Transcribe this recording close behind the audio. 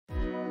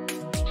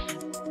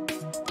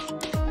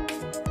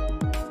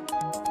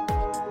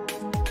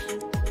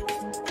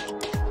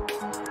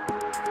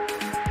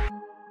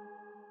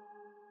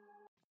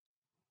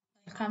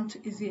Welcome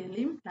to Easy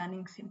Elim,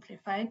 Learning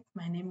Simplified.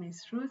 My name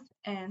is Ruth,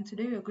 and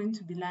today we are going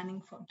to be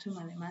learning from 2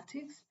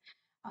 mathematics.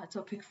 Our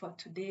topic for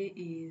today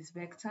is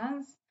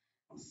vectors.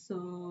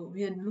 So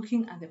we are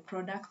looking at the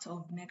product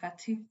of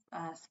negative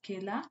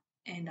scalar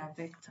and a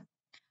vector.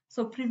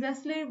 So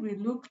previously we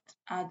looked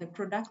at the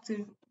product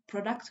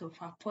of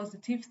a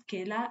positive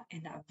scalar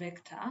and a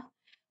vector.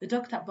 We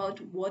talked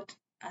about what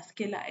a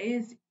scalar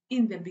is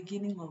in the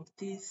beginning of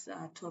this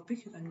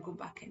topic. You can go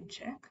back and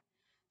check.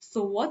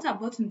 So what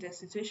about in the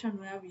situation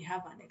where we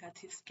have a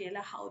negative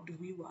scalar? How do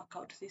we work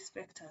out these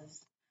vectors?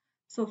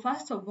 So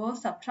first of all,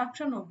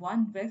 subtraction of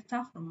one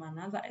vector from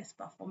another is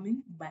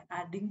performing by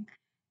adding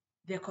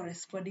the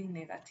corresponding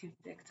negative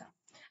vector.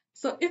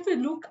 So if we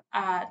look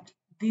at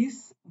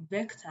this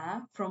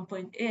vector from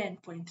point A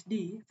and point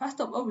D,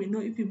 first of all, we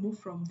know if we move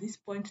from this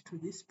point to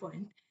this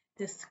point,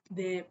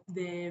 the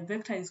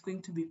vector is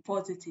going to be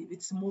positive.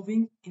 It's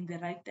moving in the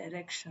right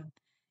direction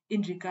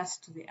in regards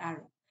to the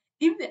arrow.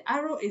 If the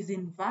arrow is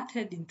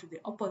inverted into the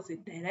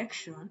opposite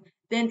direction,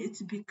 then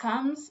it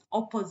becomes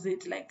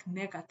opposite, like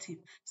negative.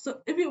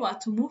 So if we were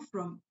to move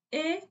from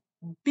A,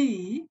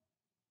 B,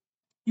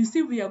 you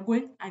see we are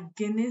going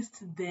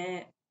against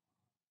the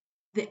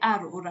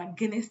arrow or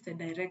against the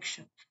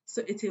direction.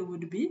 So it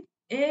would be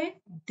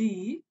AD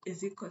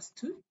is equals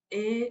to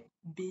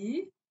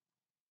AB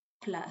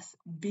plus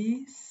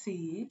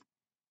BC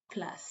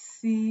plus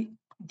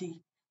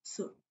CD.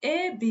 So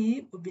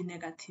AB will be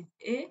negative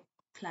A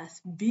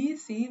plus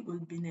BC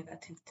will be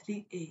negative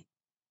 3A.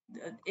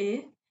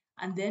 A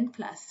and then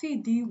plus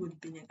CD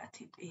would be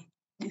negative A.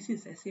 This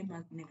is the same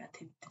as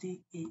negative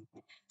 3A.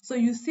 So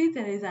you see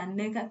there is a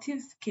negative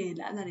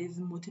scalar that is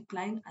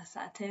multiplying a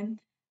certain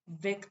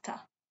vector.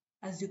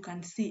 As you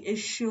can see, it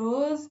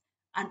shows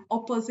an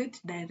opposite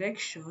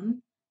direction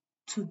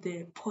to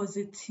the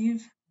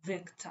positive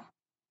vector.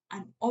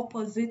 An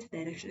opposite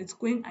direction. It's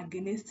going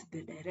against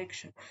the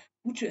direction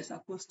which you're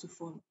supposed to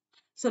follow.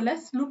 So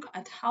let's look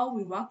at how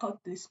we work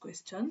out these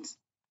questions.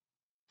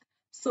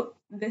 So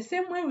the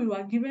same way we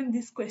were given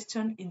this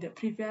question in the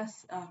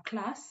previous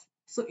class,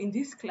 so in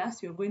this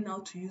class, you're going now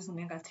to use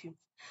negative.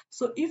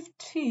 So if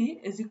T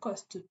is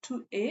equals to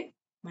 2A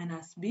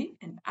minus B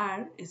and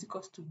R is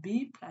equals to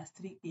B plus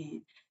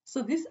 3A,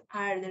 so these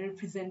are the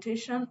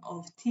representation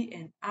of T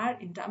and R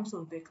in terms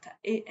of vector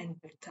A and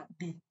vector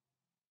B.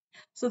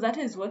 So that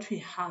is what we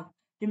have.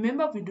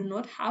 Remember, we do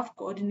not have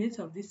coordinates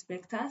of these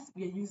vectors.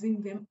 We are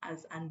using them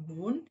as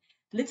unknown.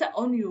 Later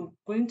on, you're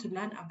going to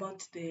learn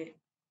about the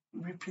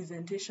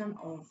representation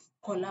of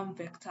column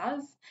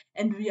vectors,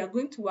 and we are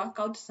going to work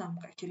out some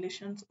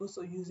calculations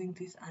also using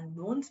these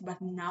unknowns,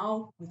 but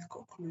now with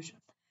conclusion.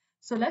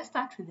 So let's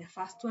start with the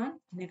first one,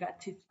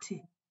 negative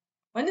t.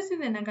 When you see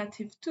the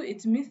negative 2,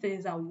 it means there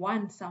is a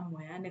 1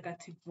 somewhere,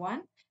 negative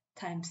 1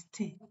 times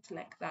t. It's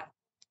like that.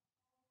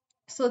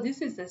 So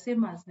this is the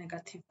same as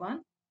negative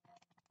 1,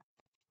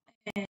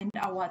 and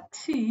our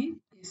t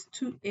is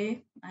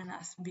 2a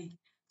minus b.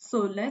 So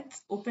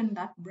let's open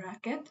that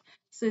bracket.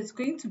 So it's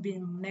going to be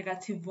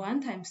negative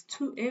 1 times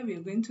 2a.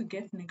 We're going to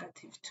get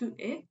negative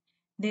 2a.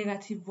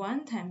 Negative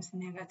 1 times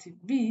negative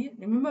b.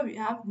 Remember, we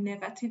have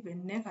negative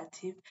and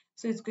negative,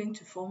 so it's going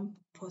to form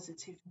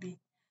positive b.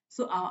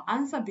 So our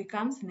answer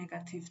becomes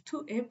negative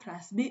 2a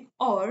plus b,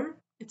 or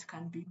it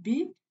can be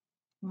b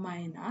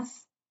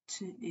minus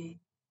 2a.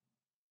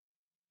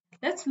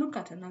 Let's look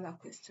at another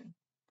question.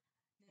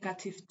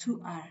 Negative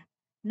 2r.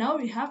 Now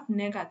we have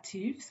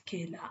negative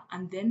scalar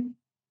and then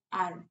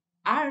r.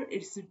 R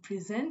is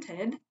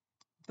represented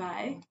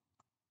by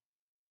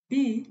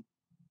b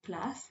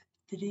plus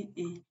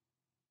 3a.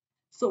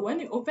 So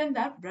when you open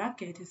that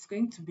bracket, it's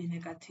going to be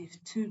negative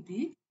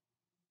 2b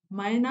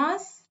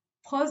minus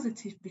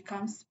positive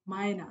becomes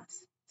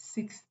minus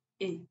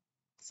 6a.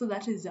 So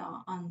that is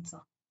our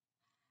answer.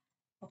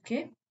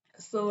 Okay,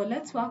 so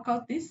let's work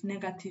out this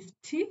negative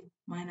t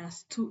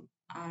minus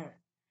 2r.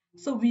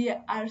 So we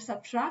are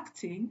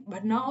subtracting,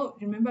 but now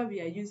remember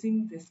we are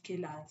using the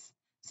scalars.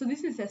 So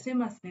this is the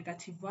same as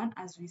negative 1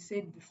 as we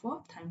said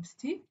before, times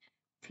t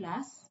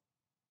plus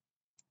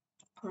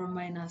or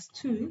minus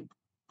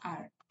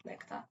 2r,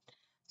 like that.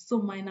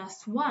 So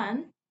minus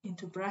 1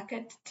 into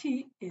bracket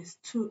t is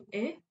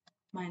 2a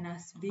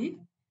minus b,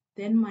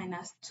 then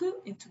minus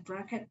 2 into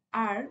bracket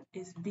r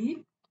is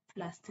b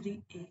plus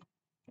 3a,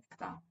 like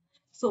that.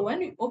 So when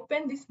we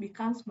open, this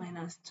becomes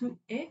minus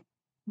 2a,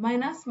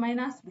 minus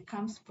minus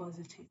becomes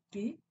positive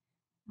b,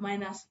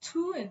 minus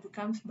 2 it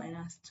becomes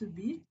minus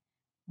 2b,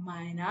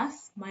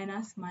 minus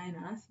minus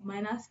minus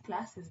minus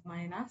plus is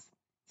minus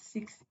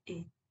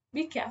 6a.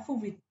 Be careful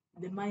with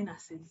the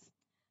minuses.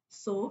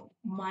 So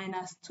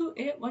minus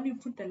 2a, when you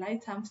put the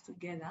like terms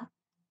together,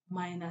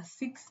 minus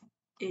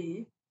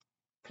 6a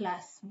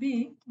plus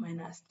b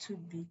minus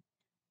 2b.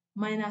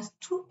 Minus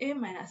 2a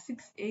minus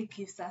 6a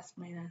gives us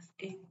minus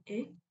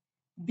 8a.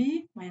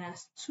 B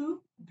minus 2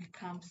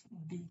 becomes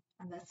b,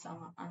 and that's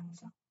our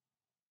answer.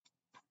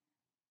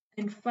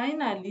 And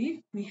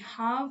finally, we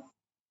have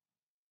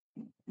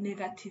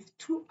negative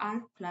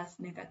 2r plus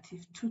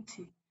negative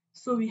 2t.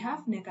 So we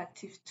have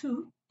negative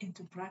 2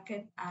 into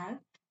bracket r,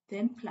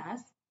 then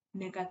plus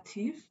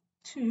negative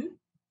 2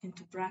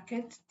 into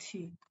bracket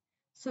t.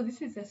 So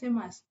this is the same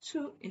as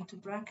 2 into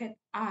bracket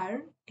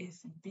r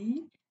is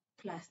b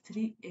plus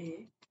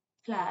 3a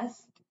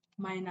plus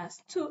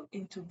minus 2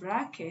 into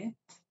bracket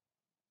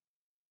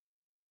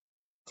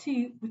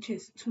t, which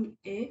is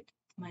 2a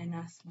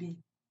minus b.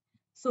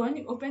 So when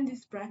you open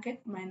this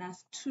bracket,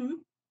 minus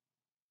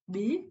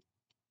 2b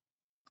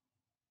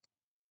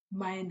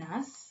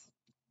minus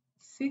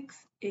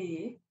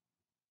 6a,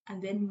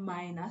 and then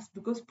minus,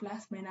 because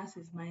plus minus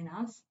is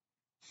minus,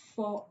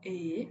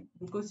 4a,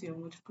 because you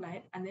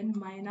multiplied, and then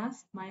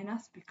minus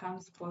minus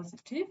becomes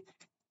positive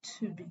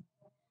 2b.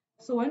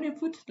 So when we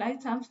put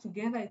like terms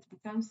together, it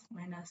becomes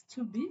minus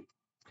 2b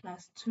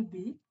plus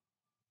 2b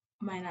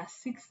minus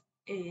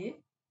 6a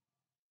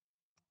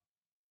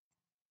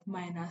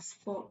minus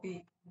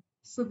 4a.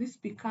 So this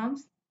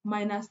becomes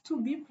minus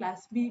 2b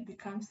plus b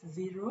becomes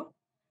 0,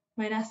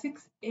 minus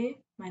 6a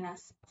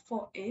minus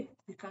 4a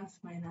becomes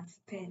minus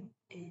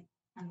 10a,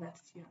 and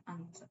that's your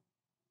answer,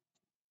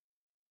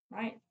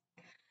 right?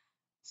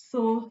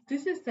 So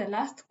this is the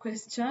last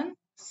question.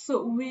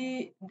 So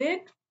we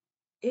did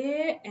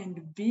A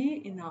and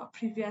B in our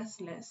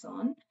previous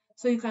lesson,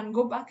 so you can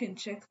go back and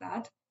check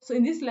that. So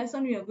in this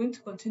lesson, we are going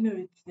to continue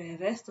with the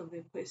rest of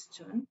the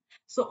question.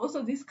 So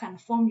also this can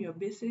form your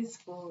basis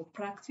for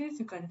practice.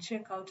 You can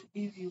check out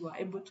if you are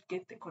able to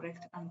get the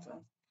correct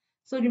answers.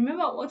 So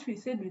remember what we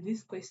said with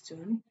this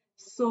question.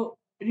 So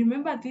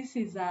remember this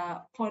is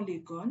a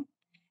polygon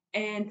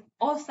and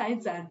all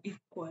sides are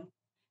equal.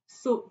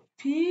 So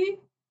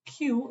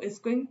PQ is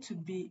going to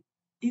be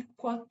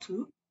equal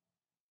to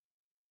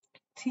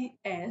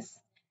TS,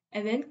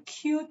 and then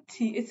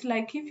QT. It's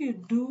like if you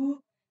do,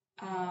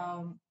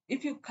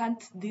 if you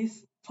cut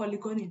this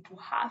polygon into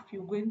half,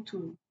 you're going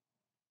to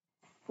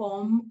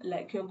form,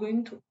 like you're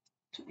going to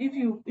if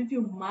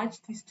you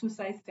merge these two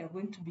sides, they're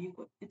going to be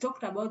equal. We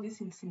talked about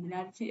this in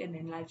similarity and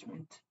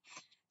enlargement.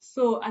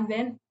 So, and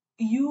then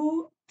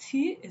UT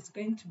is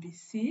going to be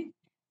C,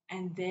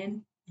 and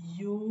then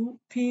PU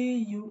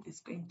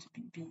is going to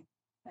be B,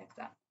 like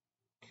that.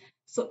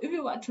 So if we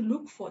were to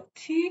look for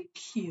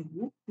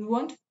TQ, we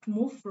want to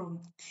move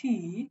from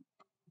T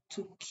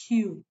to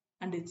Q,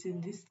 and it's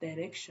in this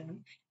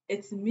direction.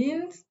 It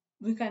means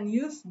we can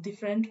use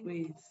different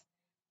ways.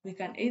 We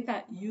can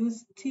either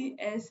use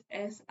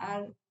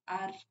TSSRRQ,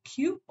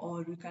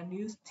 or we can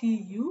use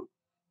TU,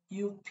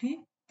 UP,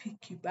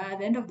 PQ. But at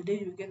the end of the day,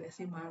 you get the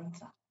same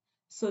answer.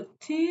 So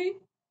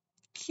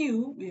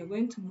TQ, we are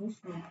going to move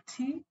from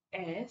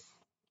TS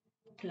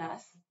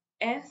plus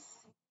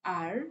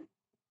SR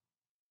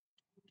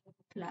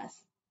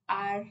plus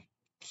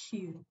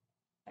RQ,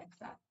 like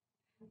that.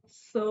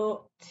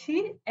 So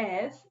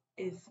TS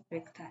is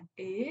vector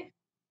A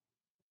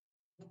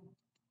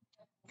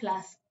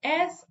plus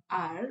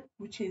SR,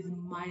 which is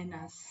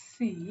minus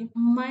C,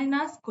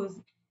 minus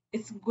because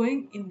it's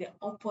going in the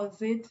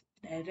opposite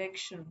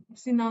direction.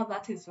 See, now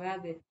that is where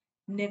the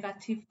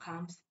negative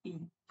comes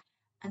in.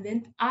 And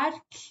then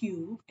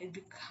RQ, it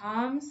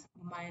becomes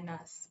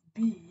minus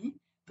B,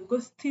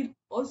 because still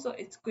also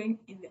it's going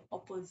in the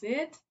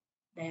opposite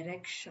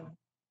direction.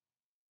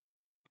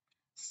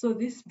 So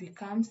this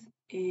becomes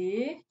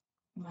A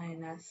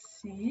minus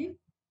C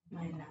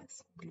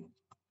minus B.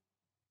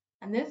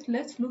 And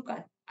let's look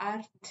at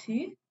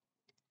RT.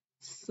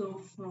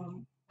 So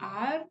from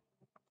R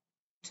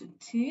to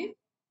T,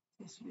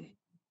 this way.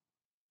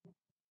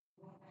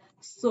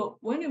 So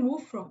when you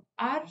move from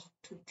R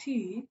to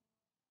T,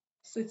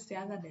 so it's the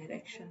other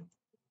direction.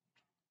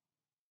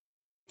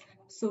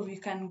 So we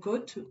can go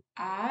to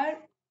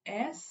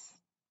RS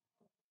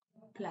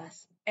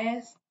plus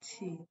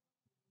ST.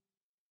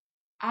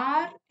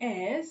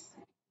 RS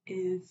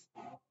is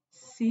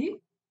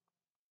C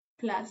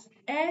plus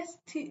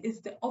ST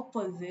is the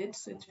opposite,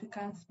 so it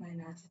becomes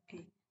minus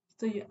A.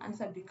 So your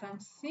answer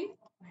becomes C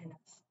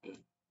minus A.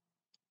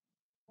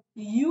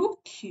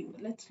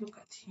 UQ, let's look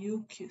at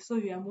UQ. So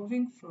we are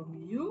moving from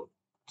U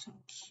to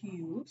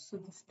Q, so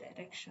this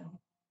direction.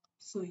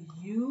 So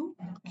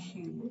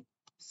UQ,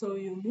 so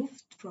you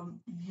moved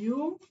from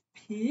UP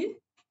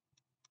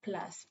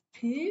plus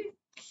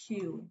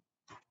PQ.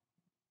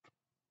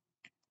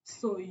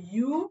 So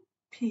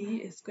UP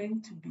is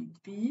going to be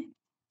B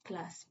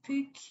plus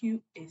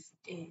PQ is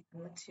A.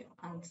 That's your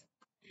answer.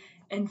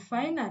 And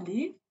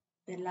finally,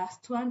 the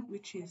last one,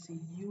 which is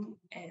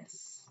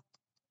US.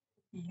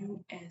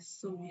 US.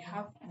 So we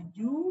have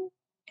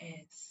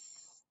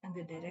US, and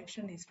the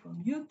direction is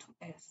from U to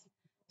S.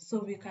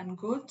 So we can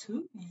go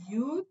to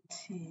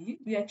UT.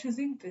 We are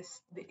choosing the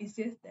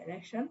easiest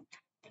direction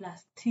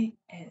plus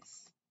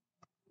TS.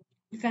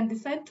 You can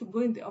decide to go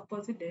in the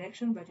opposite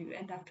direction, but you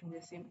end up in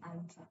the same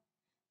answer.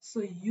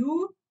 So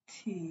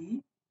UT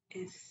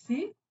is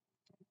C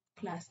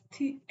plus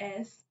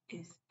TS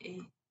is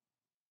A.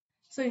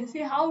 So you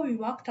see how we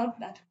worked out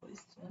that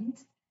question,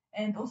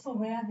 and also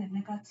where the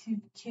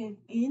negative came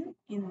in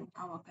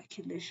our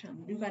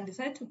calculation. You can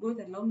decide to go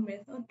the long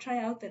method, try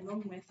out the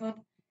long method,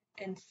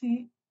 and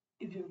see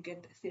if you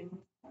get the same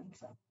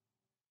answer.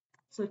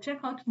 So check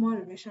out more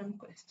revision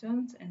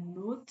questions and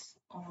notes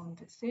on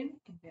the same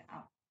in the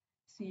app.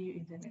 See you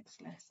in the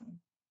next lesson.